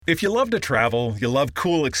If you love to travel, you love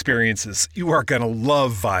cool experiences, you are going to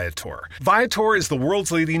love Viator. Viator is the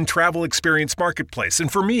world's leading travel experience marketplace,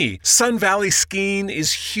 and for me, Sun Valley skiing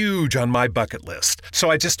is huge on my bucket list. So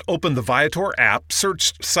I just opened the Viator app,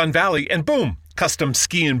 searched Sun Valley, and boom! Custom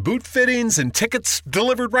ski and boot fittings and tickets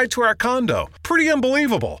delivered right to our condo. Pretty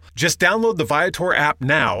unbelievable. Just download the Viator app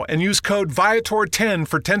now and use code Viator10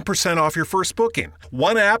 for 10% off your first booking.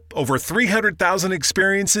 One app, over 300,000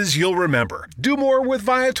 experiences you'll remember. Do more with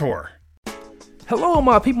Viator. Hello,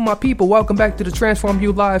 my people. Welcome back to the Transform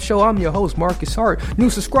You Live show. I'm your host, Marcus Hart. New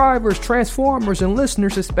subscribers, Transformers, and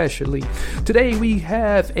listeners especially. Today, we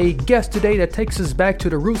have a guest today that takes us back to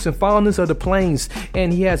the roots and fondness of the plains.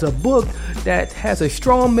 And he has a book that has a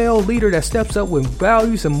strong male leader that steps up with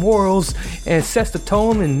values and morals and sets the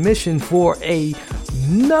tone and mission for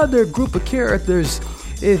another group of characters.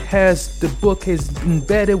 The book is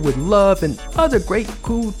embedded with love and other great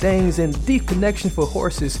cool things and deep connection for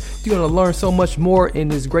horses. You're going to learn so much more in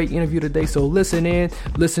this great interview today, so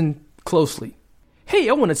listen closely. Hey,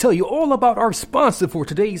 I want to tell you all about our sponsor for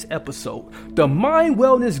today's episode, the Mind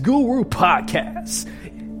Wellness Guru Podcast.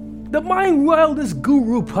 The Mind Wellness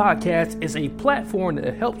Guru Podcast is a platform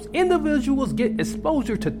that helps individuals get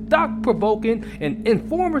exposure to thought-provoking and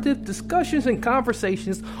informative discussions and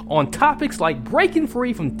conversations on topics like breaking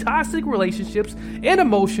free from toxic relationships and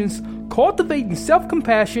emotions, cultivating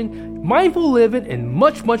self-compassion, mindful living, and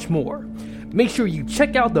much, much more. Make sure you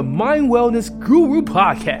check out the Mind Wellness Guru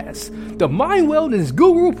Podcast. The Mind Wellness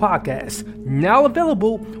Guru Podcast, now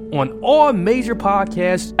available on all major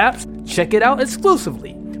podcast apps. Check it out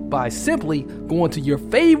exclusively by simply going to your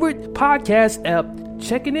favorite podcast app,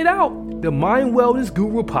 checking it out. The Mind Wellness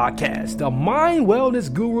Guru Podcast. The Mind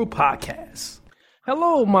Wellness Guru Podcast.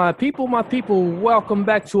 Hello, my people. Welcome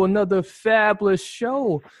back to another fabulous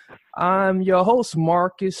show. I'm your host,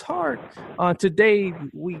 Marcus Hart. Today,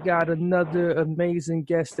 we got another amazing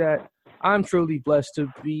guest that I'm truly blessed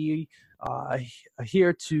to be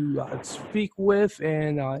here to speak with,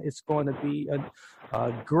 and it's going to be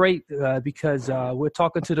great because we're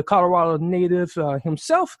talking to the Colorado native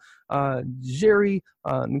himself, Jerry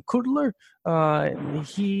Kuttler.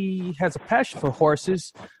 He has a passion for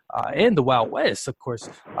horses and the Wild West, of course.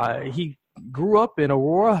 He grew up in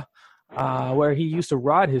Aurora, where he used to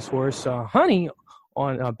ride his horse, Honey,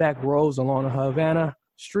 on back roads along the Havana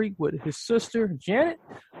Street with his sister, Janet.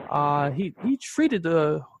 He treated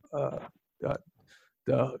the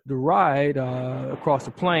ride across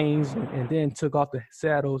the plains and then took off the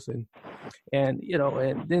saddles and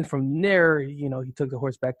then from there, he took the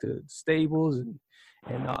horse back to the stables and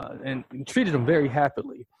treated him very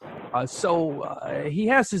happily. So he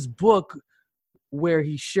has this book where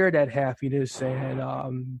he shared that happiness,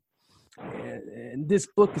 and this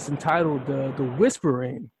book is entitled The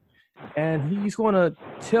Whispering, and he's going to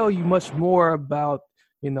tell you much more about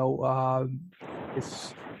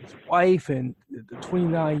his wife and the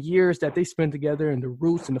 29 years that they spent together, and the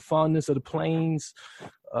roots and the fondness of the plains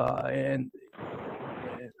and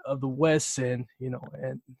of the West, and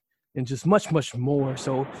just much more.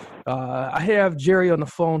 So I have Jerry on the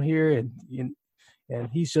phone here, and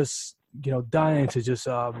he's just dying to just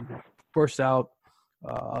burst out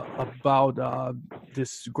about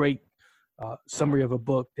this great summary of a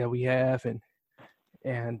book that we have.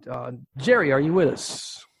 And Jerry, are you with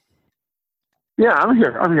us? Yeah, I'm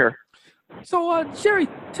here. So, Jerry,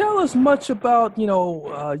 tell us much about,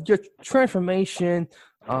 your transformation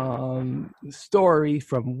story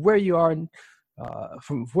from where you are,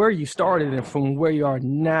 from where you started and from where you are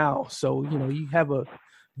now. So, you have a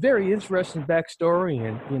very interesting backstory,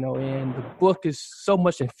 and the book is so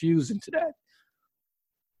much infused into that.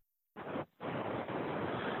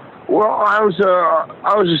 Well, I was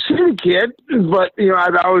a city kid, but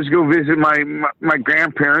I'd always go visit my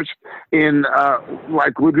grandparents in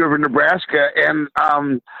Wood River, Nebraska, and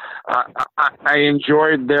I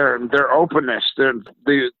enjoyed their openness. I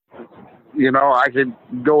could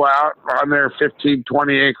go out on their 15,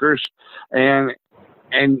 20 acres and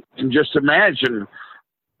just imagine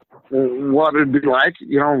what it'd be like,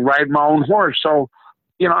 ride my own horse. So,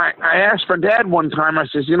 I asked my dad one time. I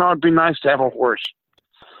says, it'd be nice to have a horse.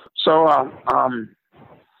 So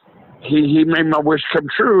he made my wish come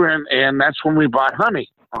true, and that's when we bought Honey.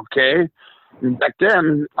 Okay, and back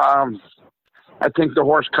then I think the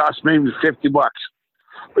horse cost maybe $50. But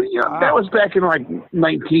that was back in like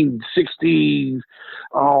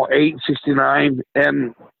 1968, 69,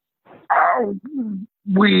 and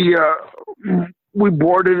we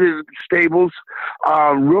boarded at stables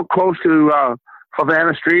real close to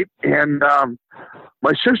Havana Street, and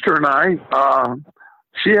my sister and I.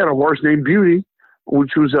 She had a horse named Beauty,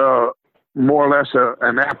 which was more or less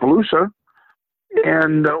an Appaloosa,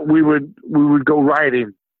 and we would go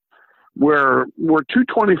riding where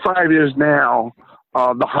 225 is now,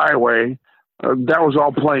 the highway. That was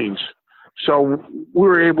all plains, so we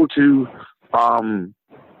were able to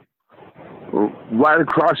ride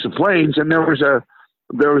across the plains, and there was a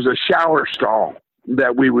shower stall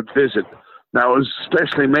that we would visit. Now it was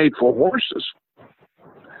especially made for horses,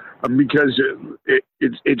 because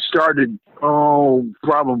it started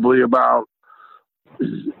probably about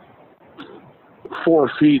 4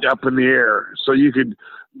 feet up in the air, so you could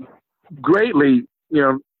greatly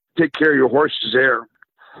take care of your horses there.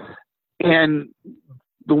 And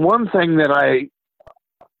the one thing that I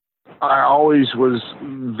always was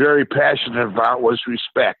very passionate about was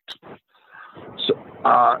respect. So,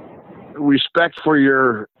 respect for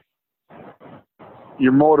your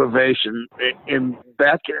motivation in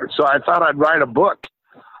that. So I thought I'd write a book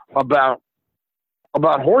about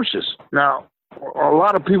horses. Now, a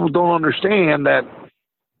lot of people don't understand that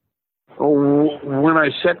when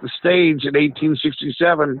I set the stage in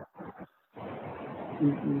 1867,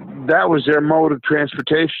 that was their mode of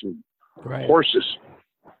transportation, right. Horses.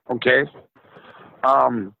 Okay.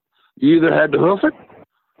 You either had to hoof it,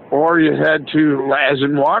 or you had to as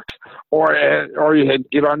in walk, or you had to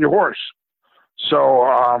get on your horse. So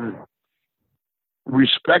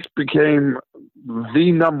respect became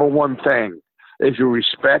the number one thing. If you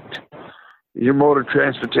respect your mode of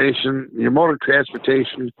transportation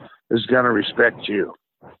is going to respect you.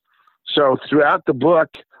 So throughout the book,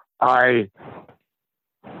 I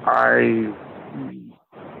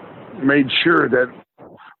made sure that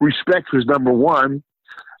respect was number one,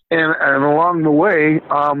 and along the way,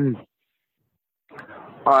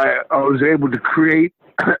 I was able to create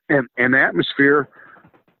an atmosphere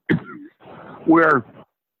where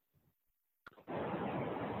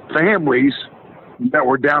families that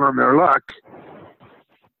were down on their luck,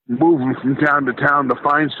 moving from town to town to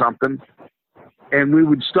find something, and we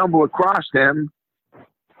would stumble across them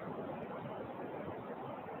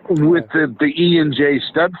with the E&J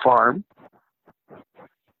stud farm,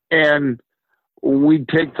 and we'd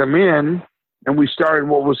take them in, and we started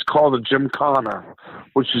what was called a gymkhana,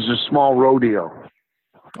 which is a small rodeo.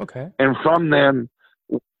 Okay. And from then,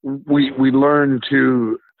 they learned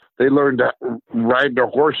to ride their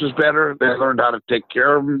horses better. They learned how to take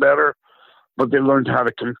care of them better, but they learned how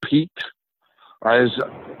to compete as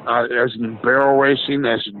in barrel racing,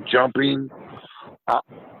 as in jumping.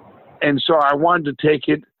 And so I wanted to take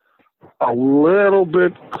it a little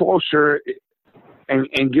bit closer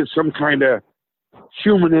and get some kind of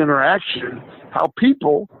human interaction, how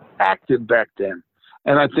people acted back then.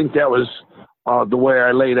 And I think that was the way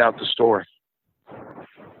I laid out the story.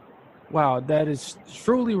 Wow, that is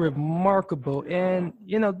truly remarkable. And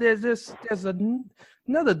there's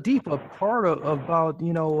another deeper part about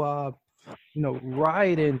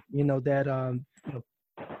riding. That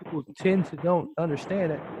people tend to don't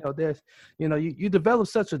understand that. There's you develop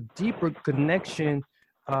such a deeper connection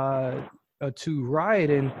to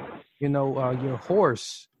riding. Your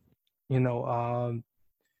horse. And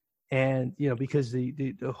because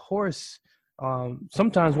the horse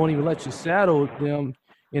sometimes won't even let you saddle them.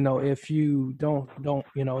 If you don't,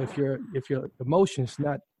 if your emotions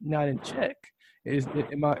not in check,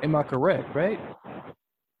 am I correct? Right?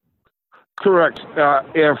 Correct.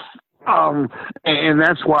 And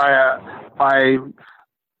that's why I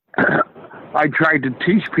tried to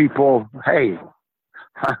teach people, hey,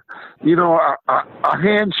 a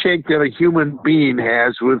handshake that a human being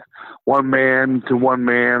has with one man to one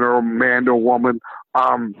man or man to a woman,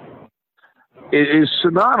 it is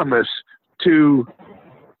synonymous to,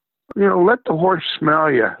 let the horse smell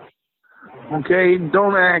you. Okay,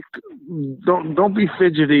 don't be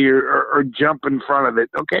fidgety or jump in front of it.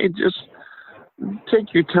 Okay, just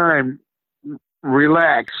take your time,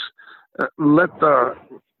 relax, let the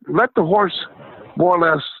horse more or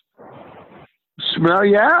less smell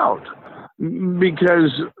you out,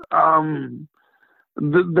 because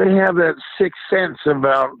they have that sixth sense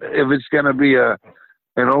about if it's going to be an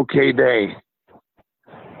okay day.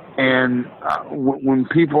 And when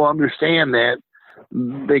people understand that,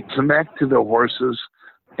 they connect to the horses,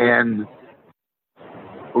 and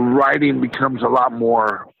riding becomes a lot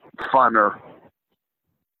more funner.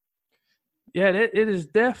 Yeah, it is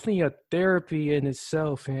definitely a therapy in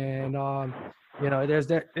itself, and there's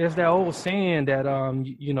that old saying that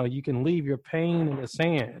you can leave your pain in the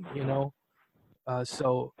sand.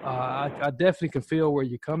 So I definitely can feel where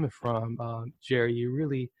you're coming from, Jerry.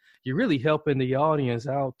 You're really helping the audience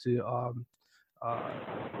out to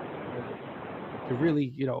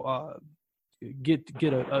really get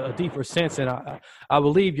a deeper sense. And I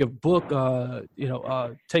believe your book,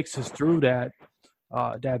 takes us through that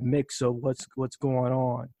mix of what's going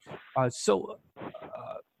on. So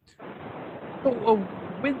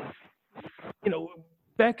when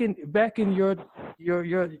back in your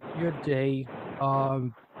day,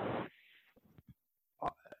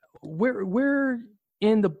 where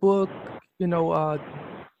in the book,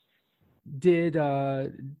 did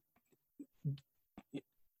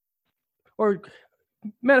or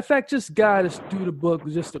matter of fact, just guide us through the book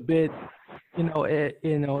just a bit,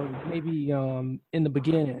 maybe in the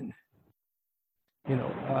beginning,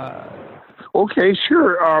 Okay,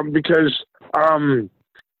 sure. Because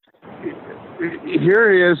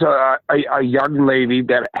here is a young lady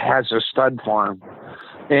that has a stud farm,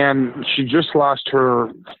 and she just lost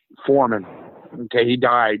her foreman. Okay, he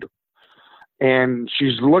died, and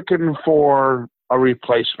she's looking for a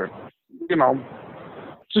replacement.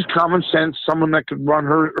 Just common sense, someone that could run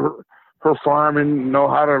her farm and know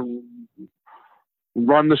how to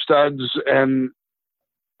run the studs.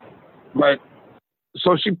 But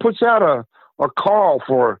so she puts out a call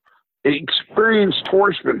for experienced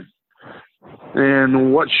horsemen,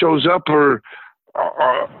 and what shows up are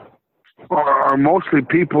mostly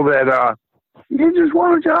people that they just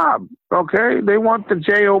want a job. Okay, they want the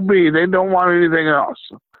job. They don't want anything else.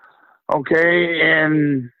 Okay,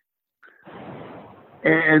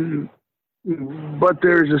 but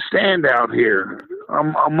there's a standout here.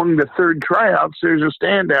 Among the third tryouts, there's a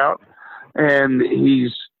standout, and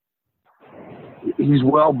he's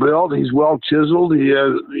well built. He's well chiseled.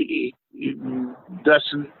 He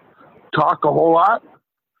doesn't talk a whole lot,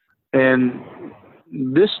 and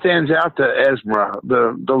this stands out to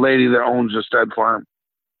Esmeralda, the lady that owns the stud farm,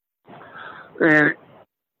 and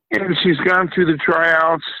she's gone through the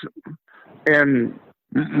tryouts, and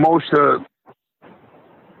most of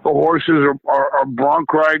the horses are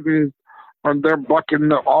bronc riding, and they're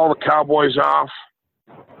bucking all the cowboys off.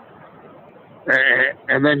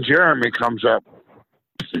 And then Jeremy comes up.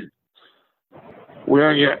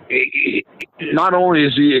 Well, not only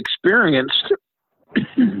is he experienced,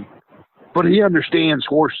 but he understands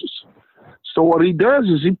horses. So what he does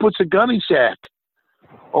is he puts a gunny sack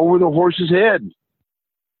over the horse's head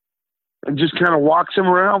and just kind of walks him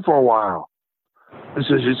around for a while and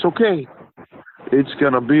says, "It's okay. It's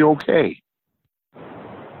going to be okay."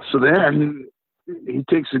 So then he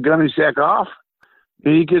takes the gunny sack off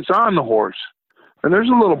and he gets on the horse. And there's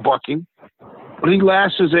a little bucking, but he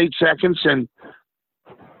lasts his 8 seconds, and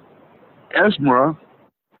Esmeralda,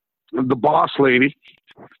 the boss lady,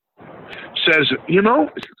 says, he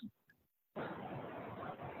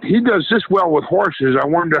does this well with horses. I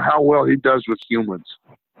wonder how well he does with humans.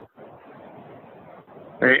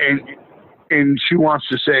 And she wants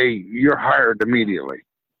to say, "You're hired immediately."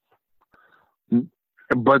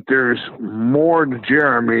 But there's more to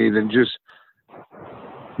Jeremy than just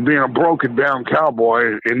being a broken down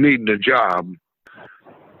cowboy and needing a job.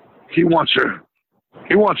 He wants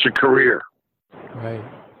a career. Right.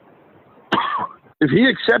 If he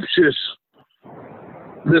accepts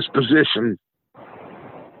this position,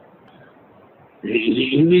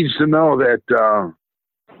 he needs to know that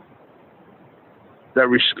that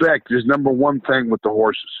respect is number one thing with the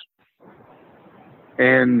horses.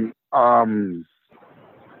 And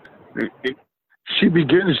she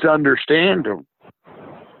begins to understand him.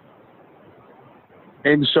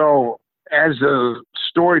 And so as the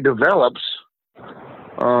story develops,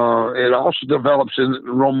 it also develops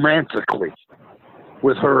romantically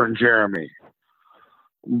with her and Jeremy.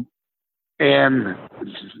 And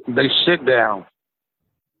they sit down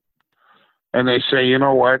and they say, "You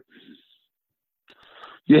know what?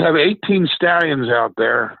 You have 18 stallions out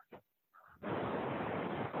there,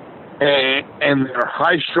 and they're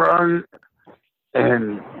high-strung,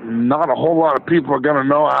 and not a whole lot of people are going to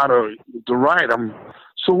know how to ride them.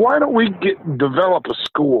 So why don't we develop a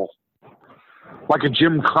school, like a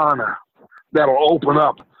gymkhana, that'll open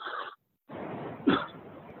up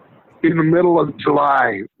in the middle of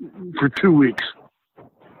July for 2 weeks,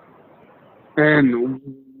 and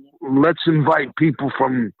let's invite people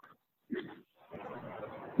from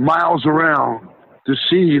miles around to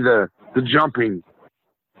see the jumping,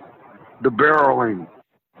 the barreling."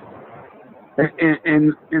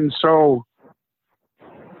 And so,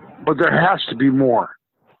 but there has to be more.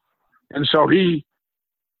 And so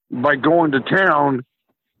by going to town,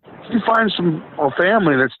 he finds a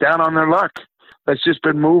family that's down on their luck, that's just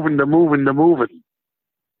been moving.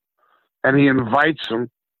 And he invites them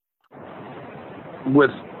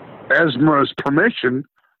with Esmeralda's permission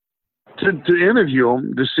to interview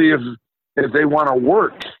them to see if they want to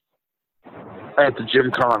work at the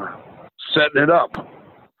gymkhana. setting it up.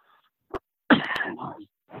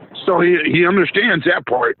 So he understands that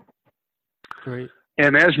part. Great.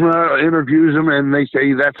 And Esma interviews him, and they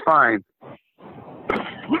say that's fine.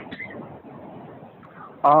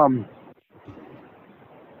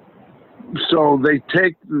 So they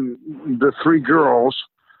take the three girls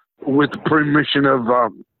with the permission of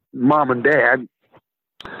mom and dad,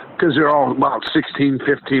 because they're all about 16,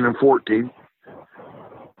 15, and 14.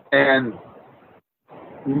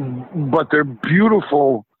 But they're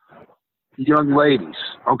beautiful young ladies,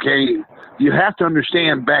 okay? You have to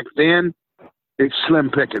understand, back then, it's slim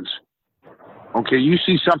pickings. Okay, you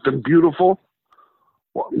see something beautiful,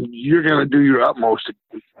 well, you're going to do your utmost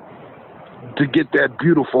to get that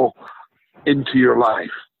beautiful into your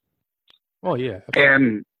life. Oh, yeah.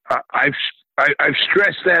 And I've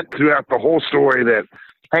stressed that throughout the whole story that,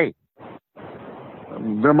 hey,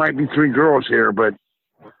 there might be three girls here, but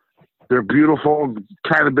they're beautiful,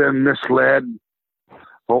 kind of been misled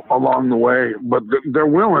along the way, but they're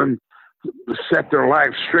willing to set their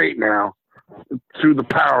life straight now through the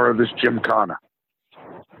power of this gymkhana.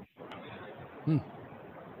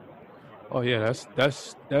 Oh yeah,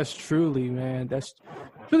 that's truly, man, that's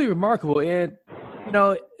truly remarkable. And you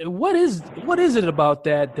know, what is it about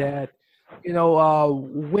that you know,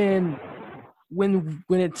 when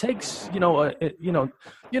it takes, in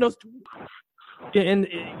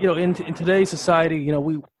today's society, you know,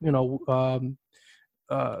 we,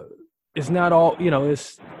 it's not all, you know,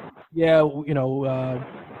 it's, yeah, we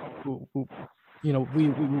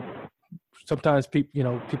sometimes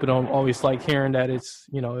people don't always like hearing that it's,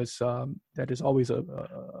 that it's always a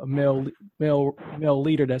male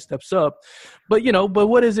leader that steps up, but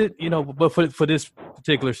what is it, but for this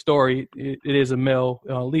particular story, it is a male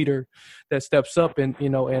leader that steps up and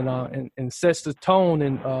sets the tone,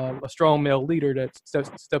 and a strong male leader that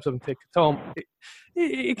steps up and takes the tone.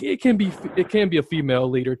 It can be a female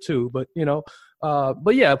leader too, but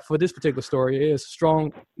yeah, for this particular story, it is a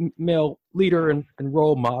strong male leader and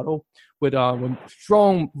role model with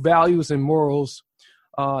strong values and morals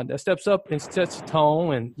that steps up and sets the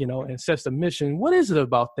tone and sets the mission. What is it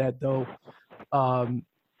about that though?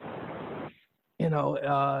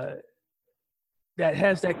 That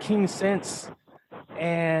has that keen sense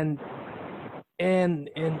and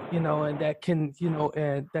that can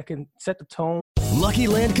set the tone. Lucky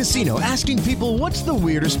Land Casino, asking people, what's the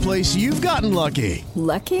weirdest place you've gotten lucky?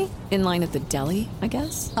 Lucky? In line at the deli, I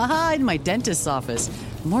guess? Aha, in my dentist's office.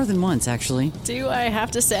 More than once, actually. Do I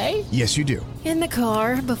have to say? Yes, you do. In the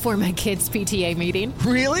car before my kids' PTA meeting.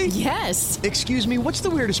 Really? Yes. Excuse me, what's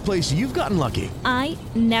the weirdest place you've gotten lucky? I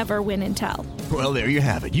never win and tell. Well, there you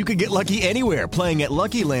have it. You can get lucky anywhere, playing at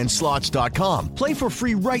LuckyLandSlots.com. Play for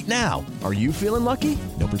free right now. Are you feeling lucky?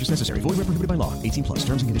 No purchase necessary. Void where prohibited by law. 18+.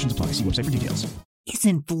 Terms and conditions apply. See website for details. Is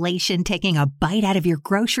inflation taking a bite out of your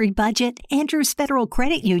grocery budget? Andrews Federal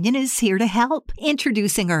Credit Union is here to help.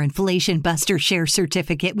 Introducing our Inflation Buster Share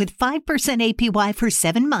Certificate with 5% APY for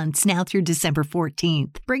 7 months now through December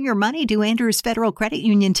 14th. Bring your money to Andrews Federal Credit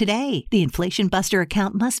Union today. The Inflation Buster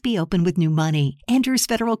account must be open with new money. Andrews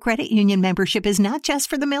Federal Credit Union membership is not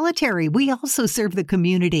just for the military. We also serve the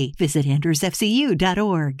community. Visit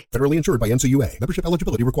andrewsfcu.org. Federally insured by NCUA. Membership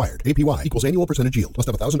eligibility required. APY equals annual percentage yield. Must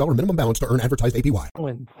have $1,000 minimum balance to earn advertised APY.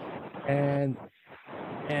 And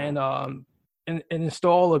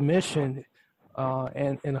install a mission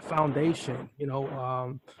and a foundation.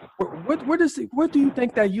 Where do you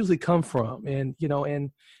think that usually come from? And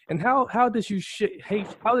how did you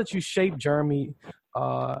shape Jeremy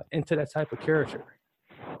into that type of character?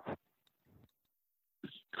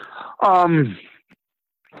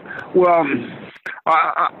 Well,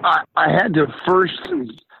 I had to first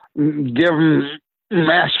give him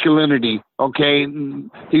masculinity. Okay,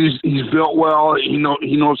 he's built well. He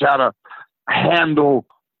knows how to handle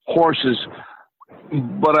horses,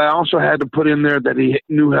 but I also had to put in there that he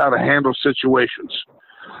knew how to handle situations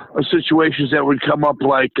that would come up,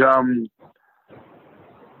 like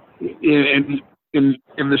in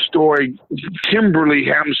the story, Kimberly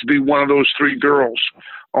happens to be one of those three girls.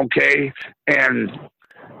 Okay, and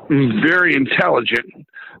very intelligent,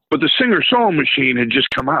 but the singer-sewing machine had just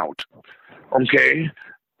come out. Okay,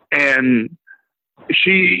 and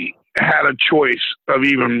she had a choice of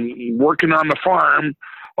even working on the farm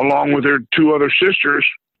along with her two other sisters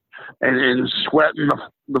and sweating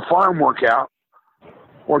the farm work out,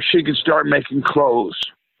 or she could start making clothes.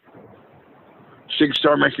 She could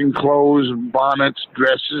start making clothes, bonnets,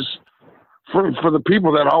 dresses for the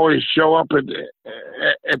people that always show up at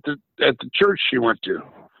the church she went to,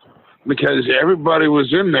 because everybody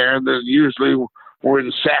was in there that usually were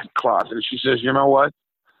in sackcloth. And she says, you know what?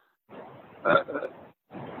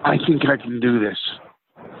 I think I can do this.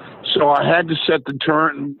 So I had to set the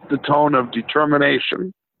tone of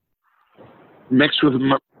determination mixed with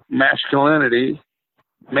masculinity,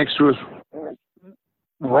 mixed with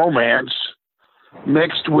romance,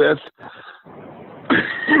 mixed with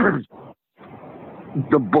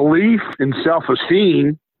the belief in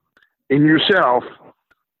self-esteem in yourself.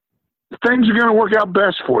 Things are going to work out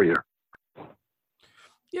best for you.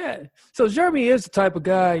 Yeah. So Jeremy is the type of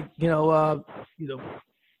guy,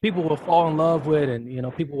 people will fall in love with, and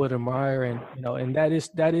people would admire, and that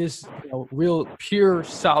is real pure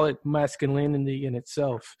solid masculinity in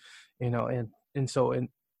itself, and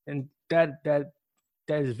that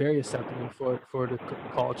is very acceptable for the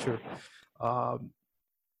culture.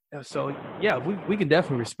 So yeah, we can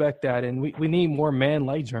definitely respect that, and we need more men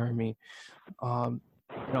like Jeremy, in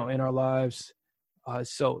our lives.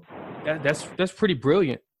 So that's pretty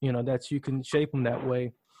brilliant, that you can shape them that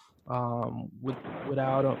way.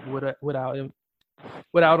 Without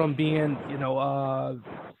him being,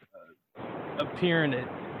 appearing,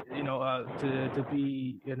 to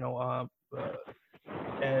be,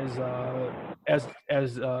 as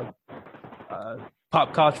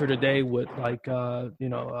pop culture today would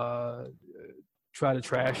try to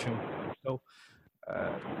trash him. So,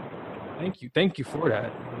 thank you for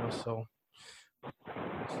that.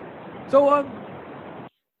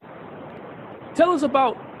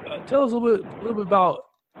 Tell us a little bit about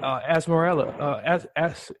Esmeralda.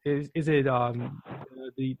 Is it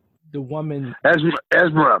the woman?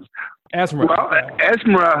 Esmeralda.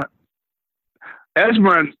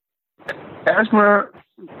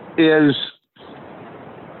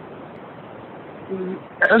 Well,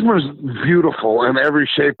 Esmer's beautiful in every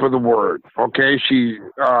shape of the word. Okay, she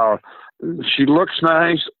looks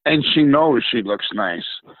nice, and she knows she looks nice,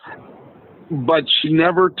 but she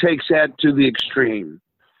never takes that to the extreme.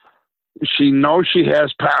 She knows she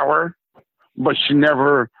has power, but she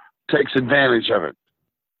never takes advantage of it.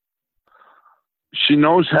 She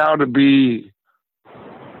knows how to be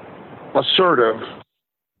assertive,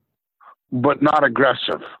 but not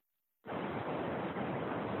aggressive.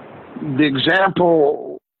 The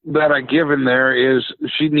example that I give in there is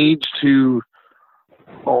she needs to,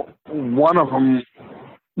 one of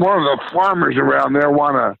the farmers around there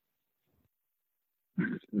want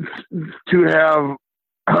to have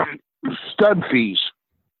stud fees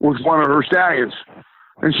with one of her stallions.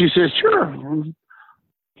 And she says, sure,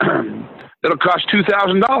 it'll cost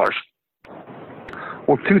 $2,000.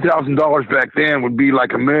 Well, $2,000 back then would be like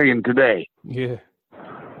 $1 million today. Yeah.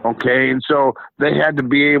 Okay, and so they had to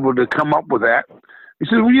be able to come up with that. He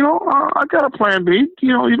said, well, I got a plan B.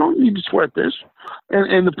 You don't need to sweat this.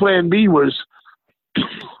 And the plan B was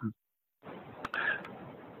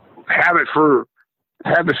have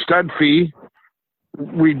the stud fee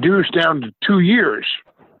reduced down to 2 years.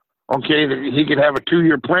 Okay, that he could have a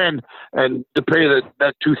 2-year plan and to pay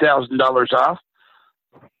that $2,000 off.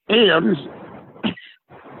 And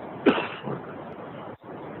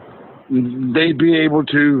they'd be able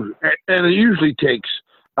to, and it usually takes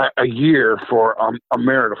a year for a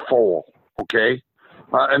mare to foal, okay?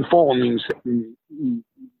 And foal means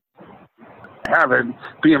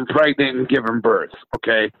being pregnant and giving birth,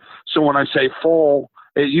 okay? So when I say foal,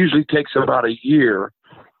 it usually takes about a year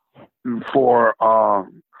for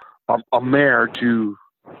a mare to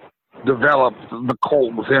develop the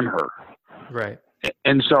colt within her. Right.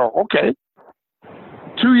 And so, okay,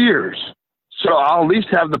 2 years. So I'll at least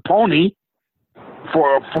have the pony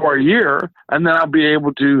for a year, and then I'll be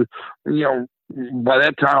able to, by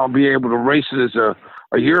that time I'll be able to race it as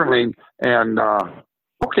a yearling. And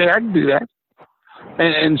okay, I can do that.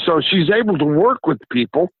 And so she's able to work with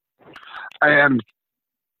people, and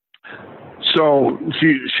so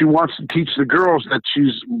she wants to teach the girls that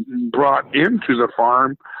she's brought into the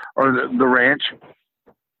farm or the ranch.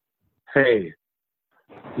 Hey,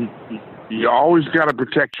 you always got to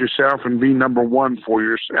protect yourself and be number one for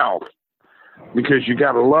yourself, because you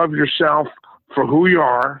got to love yourself for who you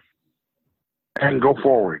are and go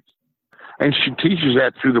forward. And she teaches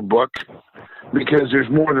that through the book, because there's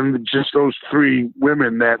more than just those 3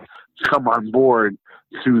 women that come on board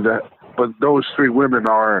through that. But those 3 women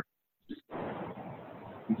are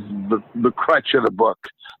the crutch of the book.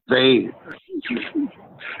 They,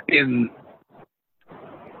 in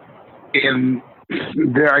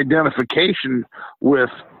their identification with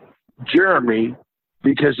Jeremy,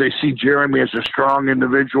 because they see Jeremy as a strong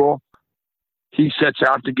individual, he sets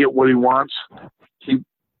out to get what he wants. He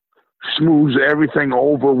smooths everything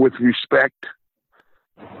over with respect.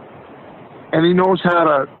 And he knows how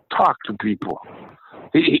to talk to people.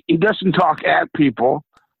 He doesn't talk at people.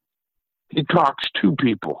 He talks to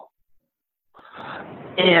people.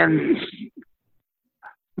 And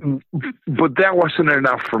but that wasn't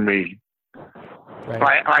enough for me.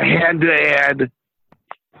 Right. I had to add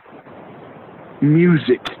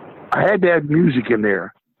music. I had to add music in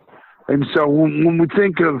there. And so when we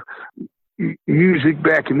think of music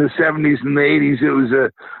back in the 70s and the 80s,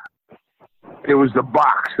 it was the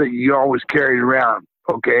box that you always carried around,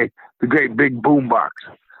 okay? The great big boom box.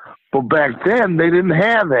 But back then, they didn't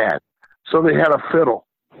have that. So they had a fiddle,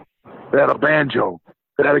 they had a banjo,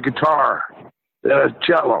 they had a guitar, they had a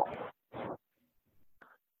cello.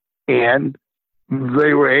 And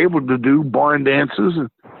they were able to do barn dances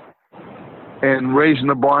and raising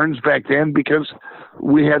the barns back then because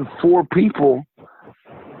we had 4 people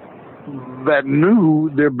that knew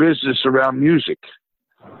their business around music.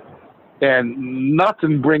 And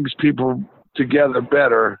nothing brings people together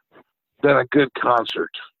better than a good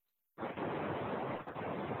concert.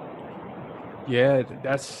 Yeah,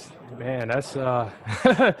 that's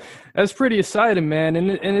that's pretty exciting, man.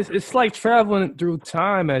 And it's like traveling through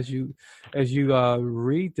time as you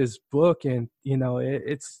read this book, and you know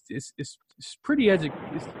it's pretty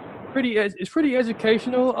pretty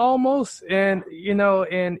educational almost, and you know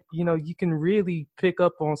you can really pick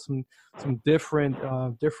up on some different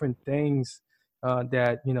things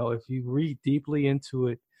that if you read deeply into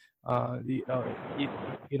it. You'd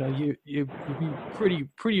be pretty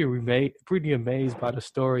amazed by the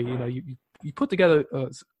story. You put together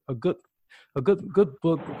a good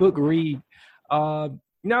book read.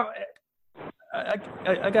 Now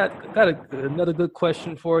I got another good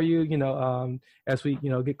question for you. As we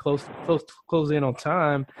get close in on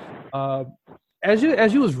time. As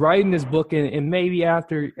you was writing this book, and maybe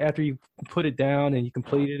after you put it down and you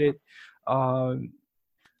completed it.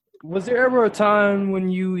 Was there ever a time when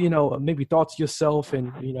you maybe thought to yourself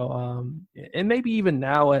and and maybe even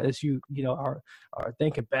now as you are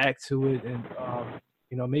thinking back to it and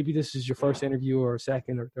maybe this is your first interview or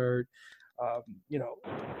second or third,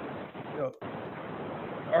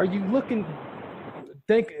 are you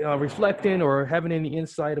reflecting or having any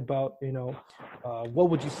insight about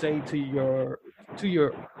what would you say to your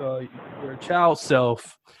child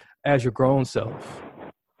self as your grown self?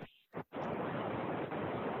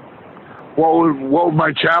 What would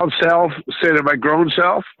my child self say to my grown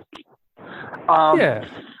self? Yeah.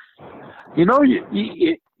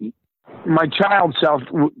 My child self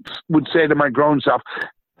would say to my grown self,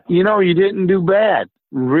 you didn't do bad,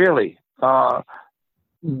 really. Growing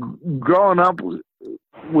up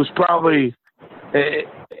was probably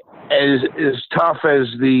as tough as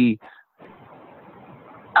the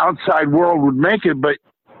outside world would make it, but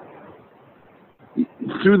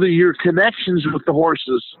through your connections with the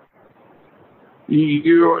horses,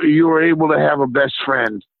 you were able to have a best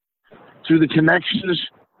friend. Through the connections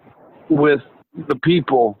with the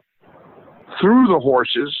people, through the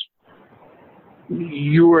horses,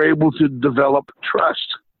 you were able to develop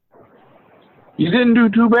trust. You didn't do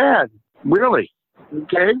too bad, really.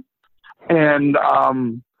 Okay? And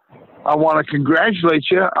I want to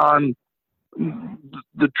congratulate you on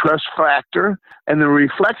the trust factor and the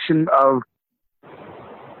reflection of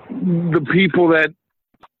the people that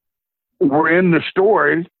were in the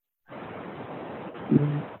story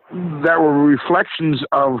that were reflections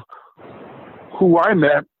of who I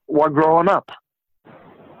met while growing up.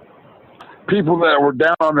 People that were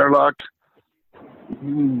down on their luck,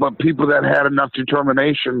 but people that had enough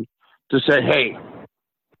determination to say, hey,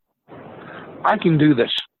 I can do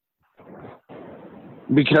this.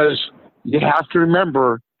 Because you have to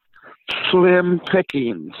remember, slim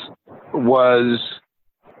pickings was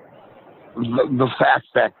the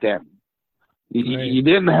fact back then. You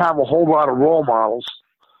didn't have a whole lot of role models,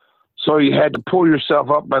 so you had to pull yourself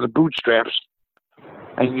up by the bootstraps,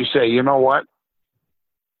 and you say, you know what?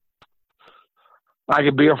 I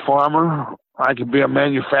could be a farmer. I could be a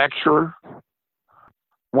manufacturer.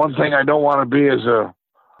 One thing I don't want to be is a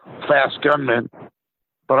fast gunman,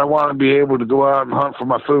 but I want to be able to go out and hunt for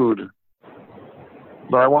my food.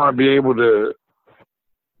 But I want to be able to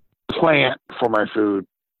plant for my food.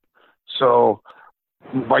 So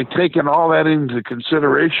by taking all that into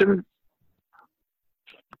consideration,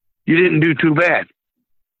 you didn't do too bad.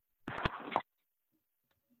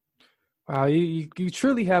 Wow, you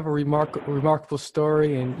truly have a remarkable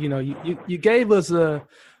story, and you gave us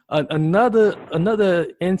another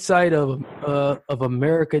insight of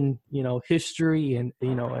American history and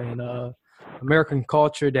American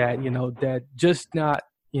culture that just not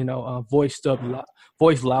voiced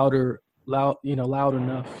louder loud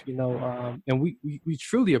enough, and we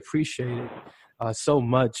truly appreciate it so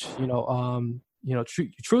much,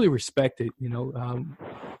 truly respect it,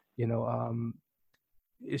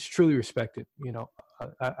 it's truly respected,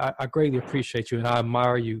 I greatly appreciate you, and I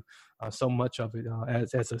admire you so much of it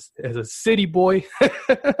as a city boy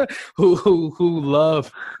who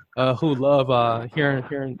love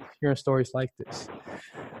hearing stories like this.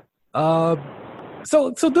 So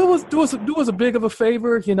do us a big of a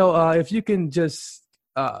favor, if you can just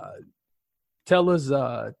tell us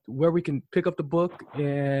where we can pick up the book,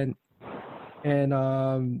 and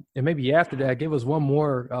maybe after that, give us one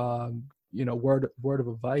more word of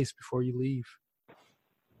advice before you leave.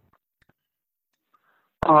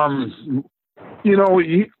 You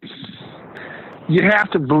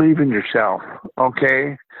have to believe in yourself,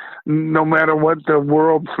 okay? No matter what the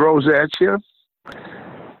world throws at you,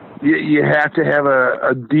 you have to have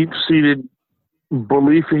a deep-seated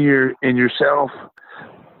belief in yourself,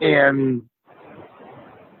 and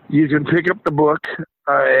you can pick up the book.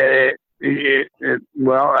 Out here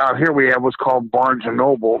we have what's called Barnes and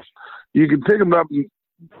Noble. You can pick them up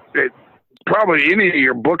at probably any of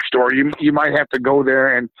your bookstore. You might have to go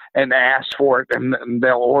there and ask for it, and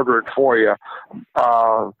they'll order it for you.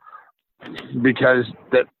 Because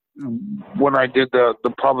that when I did the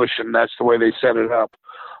publishing, that's the way they set it up.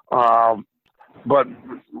 But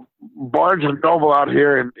Barnes and Noble out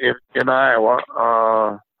here in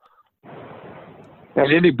Iowa, at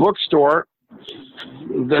any bookstore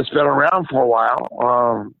that's been around for a while,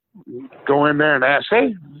 go in there and ask,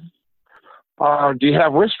 hey, do you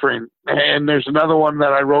have Whispering? And there's another one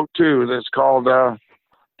that I wrote too that's called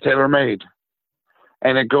Tailor Made,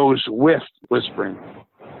 and it goes with Whispering.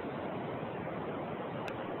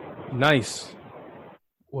 Nice.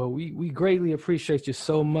 Well, we greatly appreciate you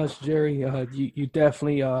so much, Jerry. You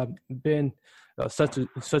definitely been such a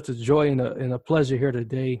joy and a pleasure here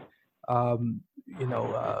today.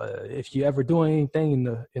 If you ever do anything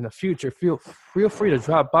in the future, feel free to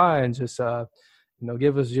drop by and just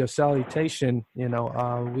give us your salutation.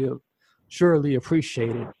 We'll surely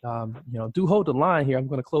appreciate it. Do hold the line here. I'm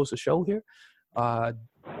going to close the show here.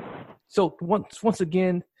 So once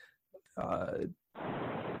again,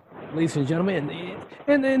 ladies and gentlemen,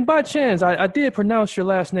 and by chance, I did pronounce your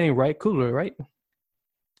last name right, Kuttler, right?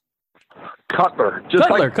 Kuttler, just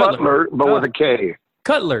Kuttler, like Kuttler, but with a K.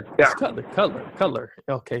 Kuttler, yeah. It's Kuttler.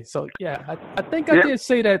 Okay, so yeah, I think I did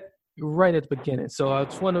say that right at the beginning. So I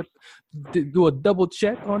just want to do a double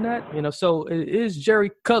check on that. So it is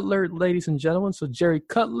Jerry Kuttler, ladies and gentlemen. So Jerry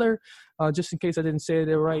Kuttler, just in case I didn't say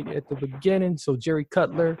it right at the beginning. So Jerry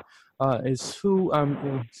Kuttler is who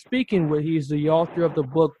I'm speaking with. He's the author of the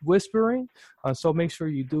book Whispering. So make sure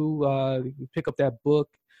you do pick up that book.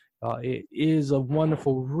 It is a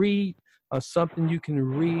wonderful read, something you can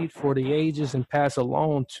read for the ages and pass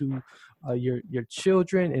along to your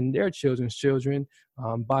children and their children's children.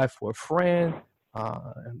 Buy for a friend,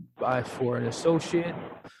 buy for an associate,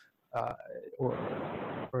 or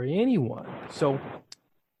anyone. So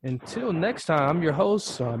until next time, I'm your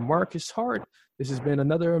host, Marcus Hart. This has been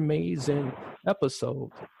another amazing episode.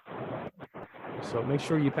 So make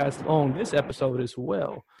sure you pass along this episode as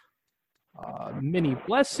well. Many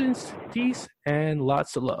blessings, peace, and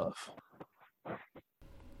lots of love.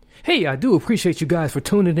 Hey, I do appreciate you guys for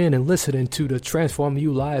tuning in and listening to the Transform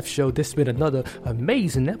You Live show. This has been another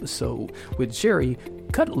amazing episode with Jerry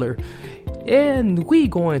Kuttler. And we're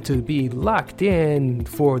going to be locked in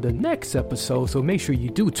for the next episode, so make sure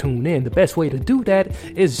you do tune in. The best way to do that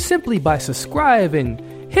is simply by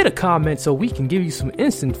subscribing, hit a comment so we can give you some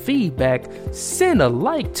instant feedback, send a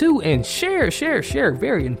like too, and share.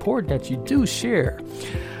 Very important that you do share.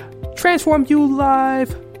 Transform You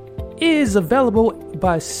Live is available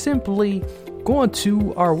by simply going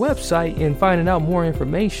to our website and finding out more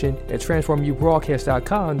information at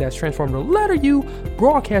transformubroadcast.com. That's transform the letter U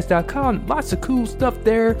broadcast.com. Lots of cool stuff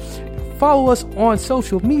there. Follow us on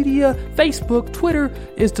social media. Facebook, Twitter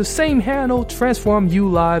is the same handle, Transform You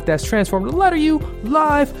Live. That's Transform the letter U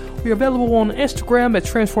Live. We're available on Instagram at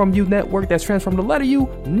Transform You Network. That's Transform the letter U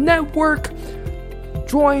Network.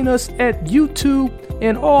 Join us at YouTube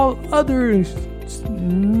and all other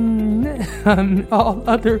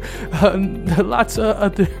lots of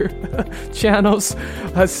other channels,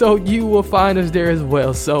 so you will find us there as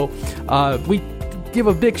well. So we give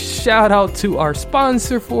a big shout out to our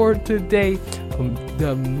sponsor for today,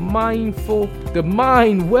 the Mind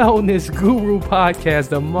Wellness Guru podcast.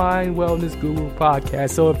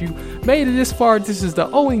 So if you made it this far, this is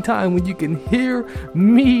the only time when you can hear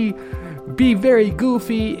me be very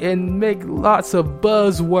goofy and make lots of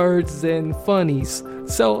buzzwords and funnies.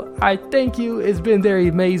 So I thank you. It's been very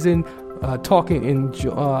amazing talking and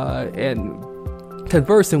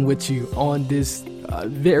conversing with you on this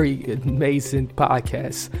very amazing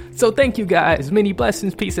podcast. So thank you guys. Many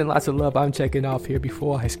blessings, peace, and lots of love. I'm checking off here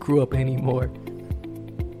before I screw up anymore.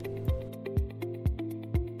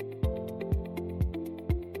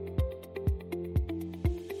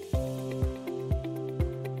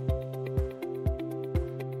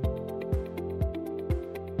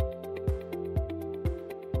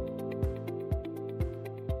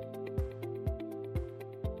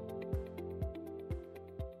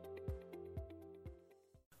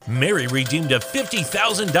 Mary redeemed a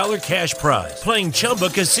 $50,000 cash prize playing Chumba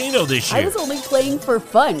Casino this year. I was only playing for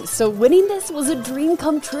fun, so winning this was a dream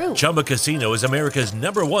come true. Chumba Casino is America's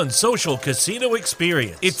 #1 social casino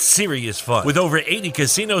experience. It's serious fun. With over 80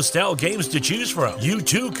 casino-style games to choose from, you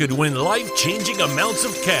too could win life-changing amounts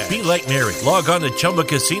of cash. Be like Mary. Log on to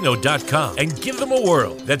ChumbaCasino.com and give them a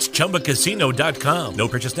whirl. That's ChumbaCasino.com. No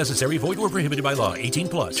purchase necessary. Void or prohibited by law.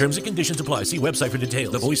 18+. Terms and conditions apply. See website for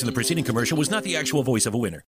details. The voice in the preceding commercial was not the actual voice of a winner.